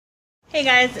Hey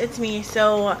guys, it's me.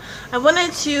 So I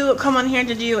wanted to come on here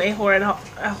to do a torrid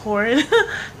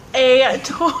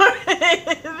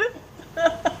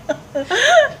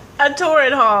a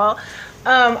torrid haul.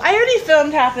 I already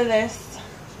filmed half of this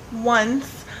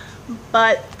once,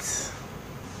 but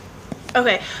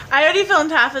okay, I already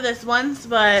filmed half of this once,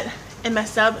 but it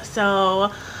messed up,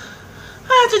 so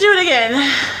I have to do it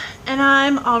again, and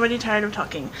I'm already tired of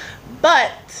talking.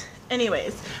 But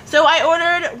anyways, so I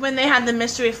ordered when they had the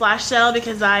mystery flash sale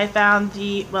because I found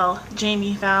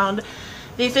Jamie found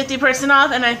the 50%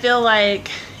 off, and I feel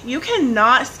like you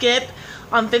cannot skip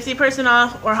on 50%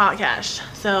 off or hot cash.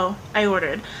 So I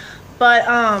ordered. But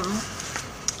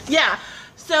yeah.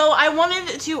 So I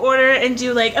wanted to order and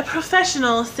do like a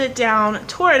professional sit down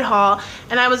Torrid haul,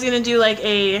 and I was gonna do like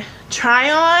a try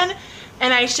on,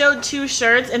 and I showed 2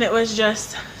 shirts, and it was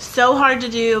just so hard to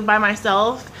do by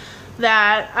myself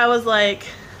that I was like,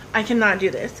 I cannot do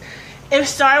this. If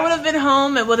Star would have been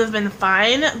home, it would have been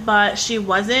fine, but she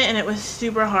wasn't, and it was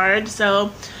super hard.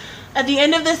 So at the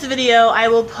end of this video, I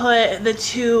will put the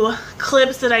 2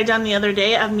 clips that I done the other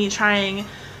day of me trying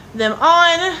them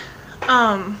on,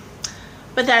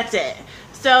 but that's it.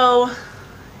 So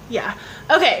yeah,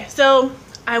 okay, so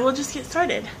I will just get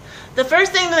started. The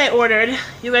first thing that I ordered,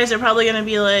 you guys are probably gonna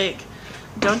be like,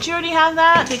 don't you already have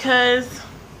that? Because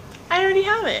I already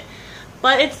have it.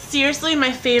 But it's seriously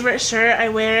my favorite shirt. I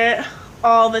wear it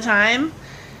all the time.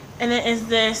 And it is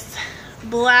this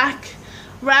black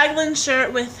raglan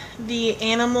shirt with the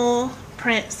animal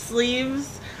print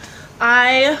sleeves.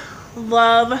 I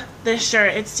love this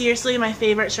shirt. It's seriously my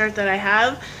favorite shirt that I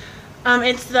have.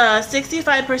 It's the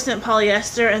 65%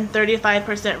 polyester and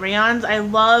 35% rayons. I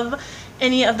love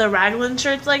any of the raglan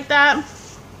shirts like that,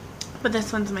 but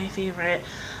this one's my favorite.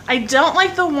 I don't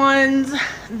like the ones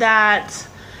that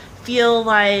feel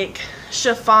like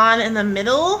chiffon in the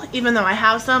middle, even though I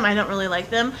have some. I don't really like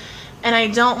them. And I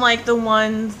don't like the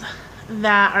ones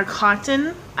that are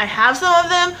cotton. I have some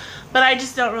of them, but I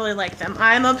just don't really like them.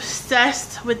 I'm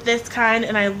obsessed with this kind,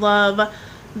 and I love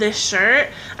this shirt.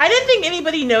 I didn't think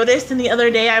anybody noticed, and the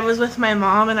other day I was with my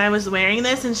mom and I was wearing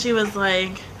this, and she was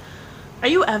like, are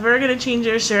you ever gonna change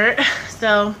your shirt?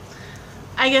 So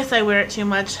I guess I wear it too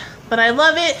much, but I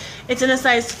love it. It's in a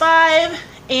size 5,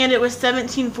 and it was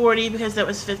 $17.40 because it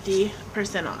was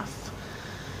 50% off.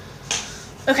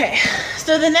 Okay,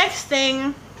 so the next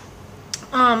thing,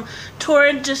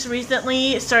 Torrid just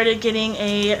recently started getting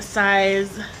a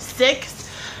size 6,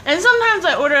 and sometimes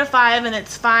I order a 5 and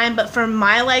it's fine, but for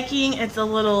my liking it's a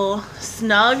little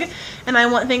snug, and I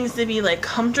want things to be like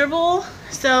comfortable.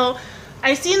 So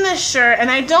I seen this shirt,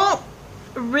 and I don't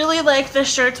really like the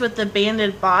shirts with the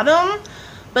banded bottom,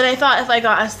 but I thought if I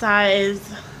got a size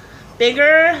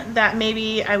bigger that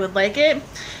maybe I would like it.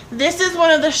 This is one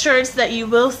of the shirts that you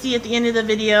will see at the end of the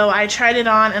video. I tried it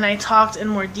on and I talked in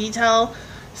more detail,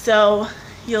 so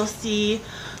you'll see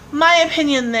my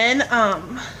opinion then.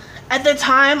 At the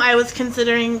time I was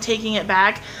considering taking it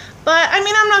back, but I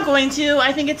mean, I'm not going to.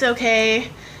 I think it's okay.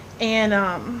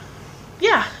 And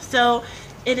yeah, so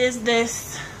it is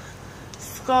this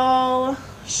skull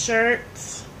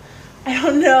shirt. I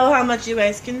don't know how much you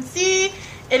guys can see.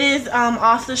 It is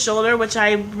off the shoulder, which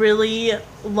I really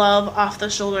love off the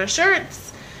shoulder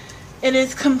shirts. It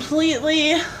is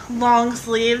completely long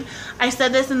sleeve. I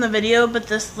said this in the video, but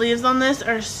the sleeves on this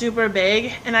are super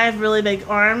big, and I have really big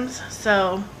arms,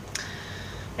 so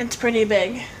it's pretty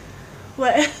big.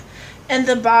 And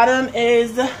the bottom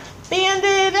is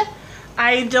banded.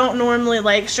 I don't normally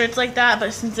like shirts like that,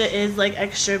 but since it is like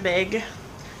extra big,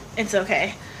 it's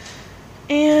okay.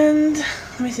 And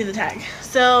let me see the tag.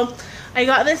 So I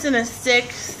got this in a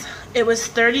 6. It was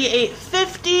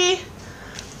 $38.50,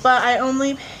 but I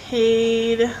only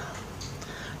paid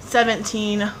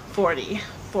 $17.40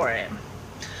 for it.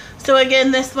 So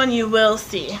again, this one you will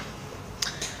see.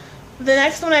 The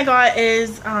next one I got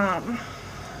is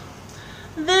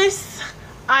this.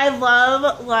 I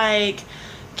love like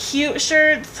cute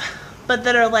shirts, but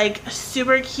that are like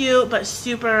super cute but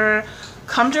super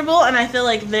comfortable, and I feel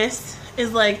like this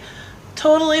is like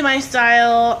totally my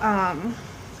style.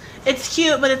 It's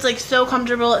cute, but it's like so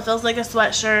comfortable. It feels like a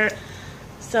sweatshirt.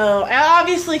 So I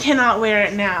obviously cannot wear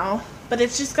it now, but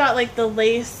it's just got like the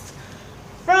lace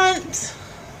front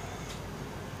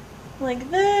like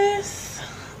this,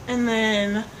 and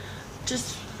then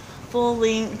just full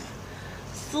length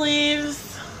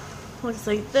sleeves. Looks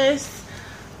like this.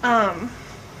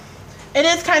 It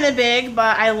is kind of big,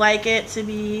 but I like it to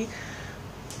be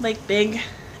like big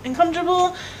and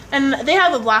comfortable. And they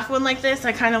have a black one like this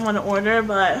I kind of want to order,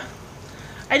 but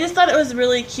I just thought it was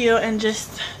really cute, and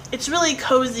just it's really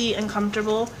cozy and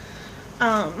comfortable.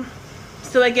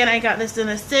 So again, I got this in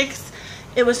a 6.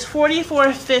 It was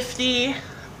 $44.50,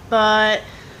 but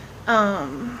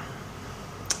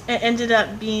it ended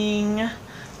up being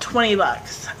 20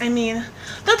 bucks. I mean,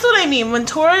 that's what I mean. When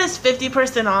Torrid is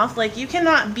 50% off, like, you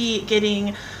cannot beat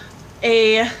getting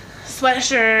a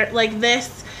sweatshirt like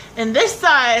this in this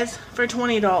size for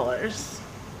 $20.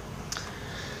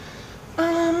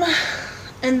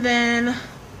 And then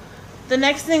the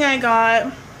next thing I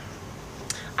got,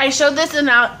 I showed this in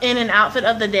an outfit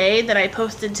of the day that I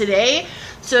posted today.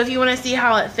 So if you want to see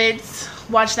how it fits,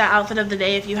 watch that outfit of the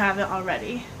day if you haven't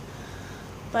already.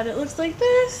 But it looks like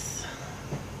this.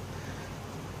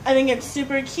 I think it's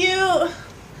super cute.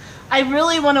 I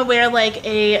really want to wear like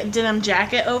a denim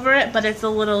jacket over it, but it's a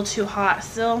little too hot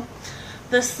still.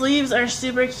 The sleeves are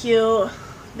super cute.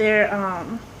 They're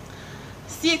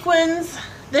sequins.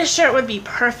 This shirt would be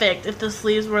perfect if the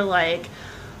sleeves were like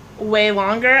way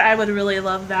longer. I would really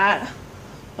love that.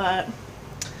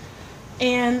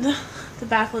 And the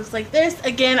back looks like this.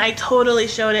 Again, I totally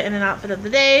showed it in an outfit of the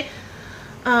day.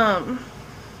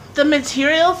 The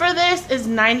material for this is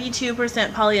 92%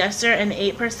 polyester and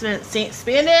 8%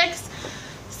 spandex.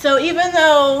 So even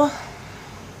though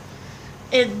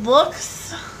it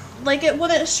looks like it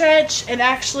wouldn't stretch, it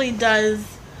actually does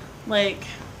like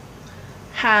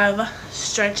have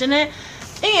stretch in it.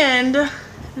 And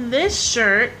this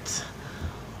shirt,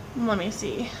 let me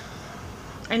see,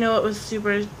 I know it was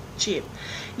super cheap.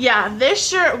 Yeah, this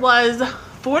shirt was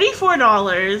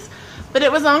 $44, but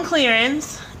it was on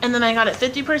clearance, and then I got it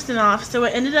 50% off, so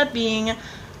it ended up being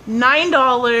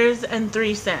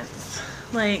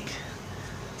 $9.03. Like,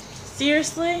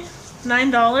 seriously?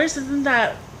 $9? Isn't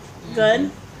that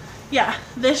good? Yeah,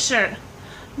 this shirt,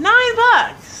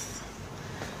 $9.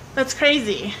 That's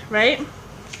crazy, right?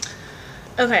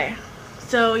 Okay,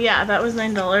 so yeah, that was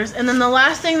 $9. And then the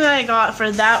last thing that I got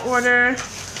for that order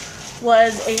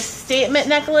was a statement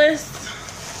necklace.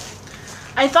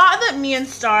 I thought that me and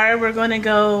Star were going to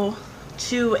go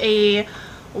to a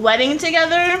wedding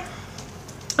together,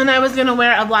 and I was going to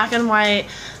wear a black and white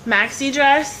maxi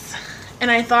dress,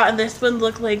 and I thought this would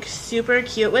look like super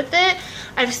cute with it.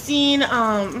 I've seen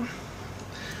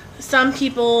some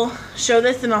people show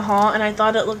this in a haul, and I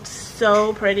thought it looked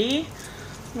so pretty.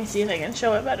 Let me see if I can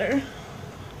show it better.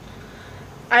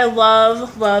 I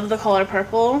love the color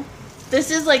purple.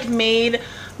 This is like made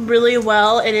really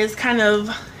well. It is kind of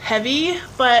heavy,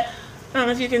 but I don't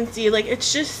know if you can see, like,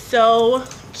 it's just so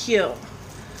cute.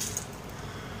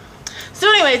 So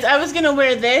anyways, I was gonna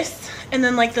wear this and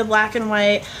then like the black and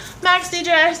white maxi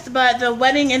dress, but the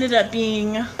wedding ended up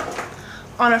being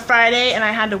on a Friday and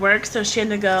I had to work, so she had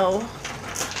to go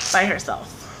by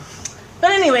herself.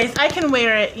 But anyways, I can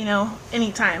wear it, you know,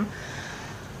 anytime.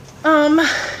 And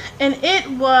it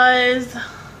was,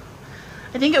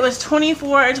 I think it was $24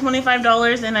 or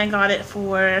 $25, and I got it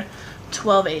for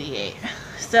 $12.88.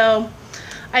 So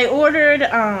I ordered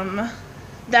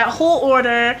that whole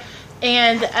order,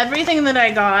 and everything that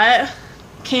I got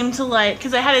came to, like,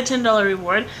 because I had a $10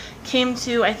 reward, came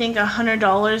to I think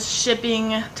 $100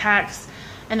 shipping, tax,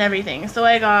 and everything. So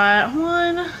I got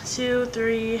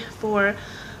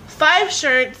 5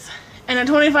 shirts and a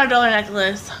 $25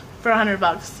 necklace for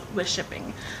 $100 with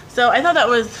shipping. So I thought that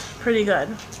was pretty good.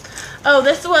 Oh,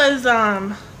 this was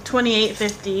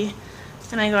 $28.50,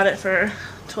 and I got it for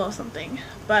 $12 something.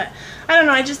 But I don't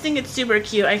know, I just think it's super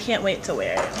cute. I can't wait to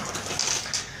wear it.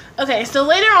 Okay, so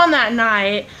later on that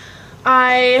night,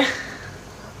 I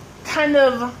kind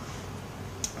of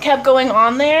kept going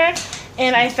on there,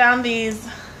 and I found these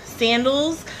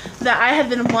sandals that I had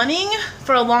been wanting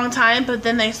for a long time, but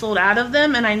then they sold out of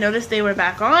them, and I noticed they were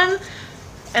back on,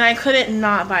 and I couldn't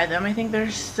not buy them. I think they're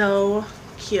so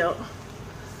cute.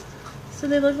 So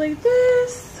they look like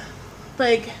this.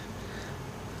 Like,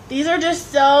 these are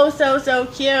just so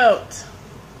cute.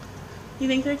 You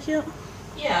think they're cute?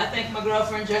 Yeah, I think my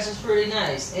girlfriend dresses pretty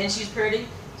nice, and she's pretty,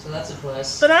 so that's a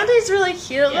plus. But aren't these really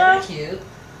cute, though? Yeah, they're cute.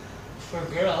 For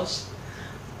girls.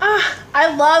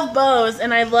 I love bows,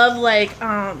 and I love like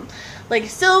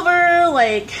silver,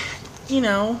 like, you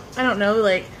know, I don't know,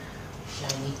 like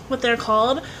shiny, what they're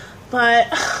called, but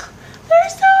they're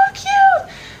so cute.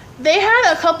 They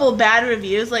had a couple bad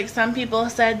reviews. Like, some people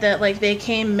said that like they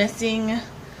came missing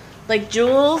like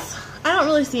jewels. I don't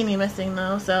really see any missing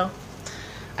though, so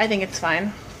I think it's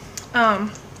fine.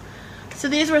 So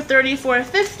these were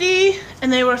 $34.50,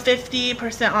 and they were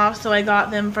 50% off, so I got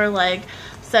them for like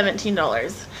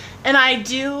 $17. And I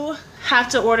do have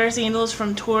to order sandals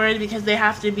from Torrid because they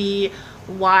have to be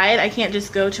wide. I can't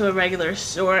just go to a regular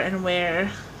store and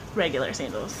wear regular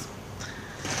sandals.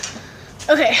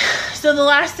 Okay, so the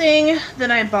last thing that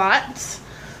I bought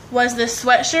was this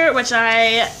sweatshirt, which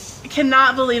I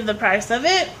cannot believe the price of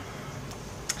it.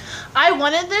 I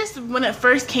wanted this when it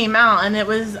first came out, and it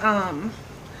was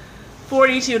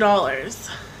 $42.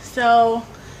 So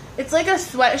it's like a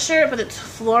sweatshirt, but it's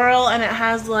floral, and it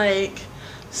has like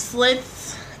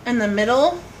slits in the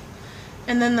middle,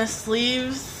 and then the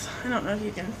sleeves, I don't know if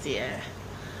you can see it,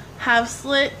 have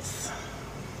slits.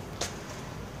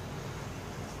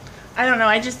 I don't know,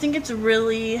 I just think it's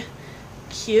really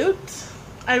cute.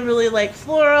 I really like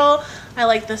floral. I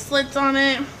like the slits on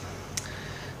it.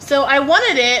 So I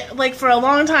wanted it like for a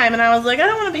long time, and I was like, I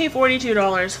don't want to pay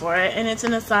 $42 for it, and it's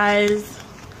in a size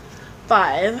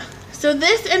 5. So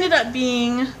this ended up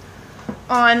being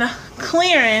on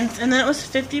clearance, and then it was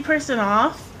 50%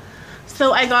 off.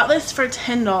 So I got this for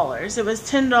 $10. It was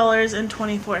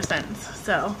 $10.24.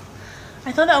 So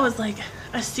I thought that was like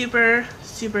a super,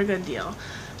 super good deal.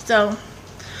 So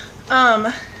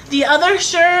the other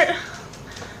shirt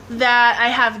that I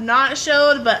have not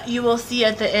showed, but you will see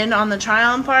at the end on the try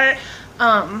on part,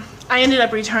 I ended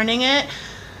up returning it.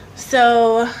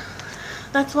 So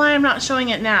that's why I'm not showing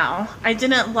it now. I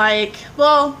didn't like,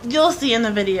 well, you'll see in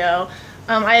the video.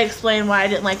 I explained why I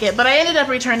didn't like it, but I ended up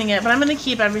returning it, but I'm going to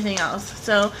keep everything else.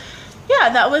 So yeah,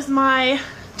 that was my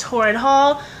Torrid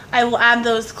haul. I will add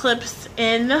those clips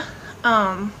in.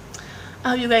 I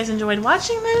hope you guys enjoyed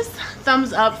watching this.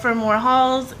 Thumbs up for more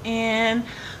hauls, and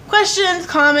questions,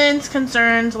 comments,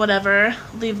 concerns, whatever,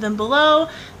 leave them below.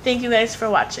 Thank you guys for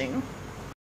watching.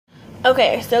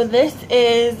 Okay, so this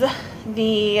is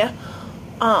the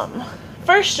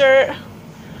first shirt.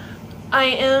 I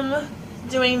am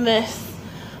doing this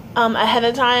ahead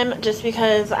of time just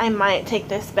because I might take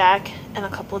this back in a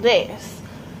couple days.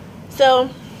 So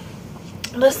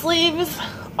the sleeves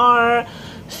are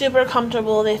super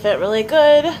comfortable. They fit really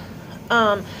good.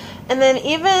 And then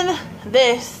even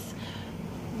this,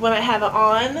 when I have it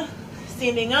on,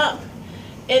 standing up,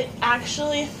 it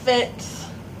actually fits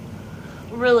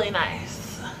really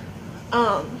nice.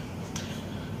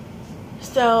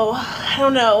 So I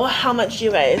don't know how much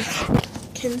you guys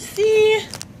can see,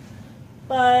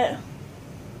 but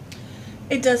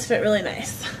it does fit really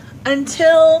nice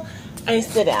until I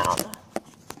sit down.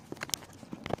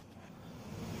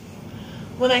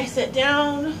 When I sit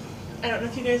down, I don't know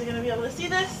if you guys are going to be able to see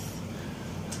this,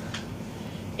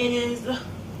 it is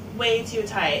way too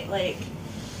tight. Like,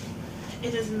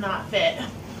 it does not fit.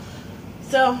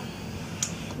 So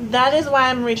that is why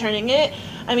I'm returning it.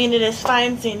 I mean, it is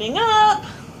fine standing up,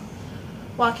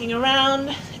 walking around.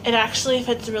 It actually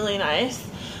fits really nice,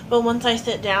 but once I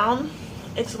sit down,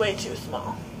 it's way too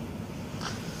small.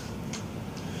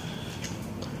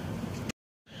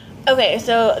 Okay,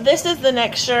 so this is the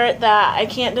next shirt that I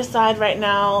can't decide right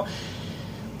now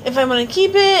if I'm going to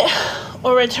keep it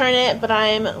or return it, but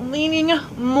I'm leaning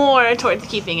more towards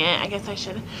keeping it. I guess I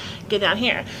should get down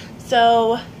here.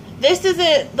 So this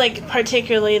isn't like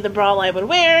particularly the bra I would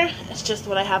wear. It's just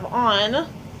what I have on.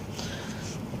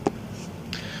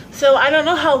 So I don't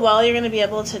know how well you're going to be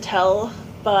able to tell,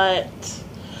 but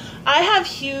I have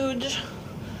huge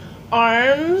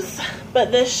arms,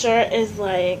 but this shirt is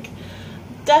like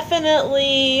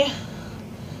definitely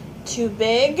too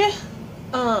big.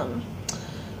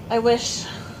 I wish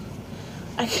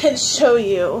I could show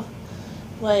you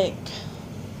like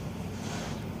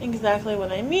exactly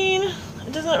what I mean.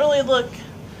 It doesn't really look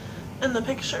in the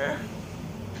picture,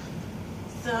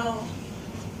 so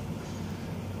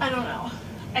I don't know.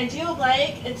 I do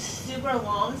like it's super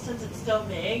long since it's so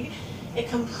big. It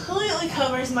completely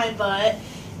covers my butt.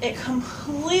 It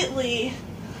completely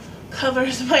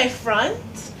covers my front.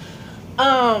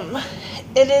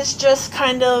 It is just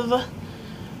kind of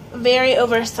very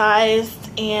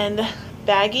oversized and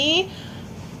baggy,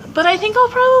 but I think I'll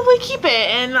probably keep it,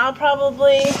 and I'll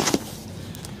probably,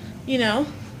 you know,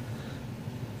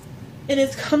 it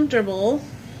is comfortable.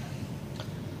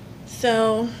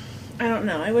 So I don't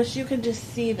know. I wish you could just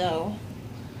see though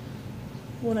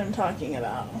what I'm talking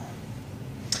about.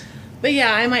 But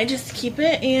yeah, I might just keep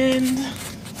it and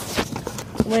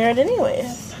wear it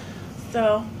anyways.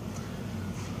 So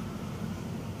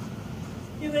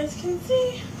you guys can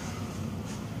see.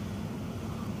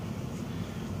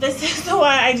 This is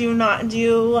why I do not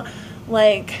do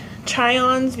like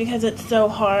try-ons, because it's so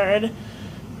hard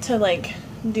to like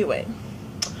do it.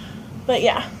 But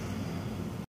yeah.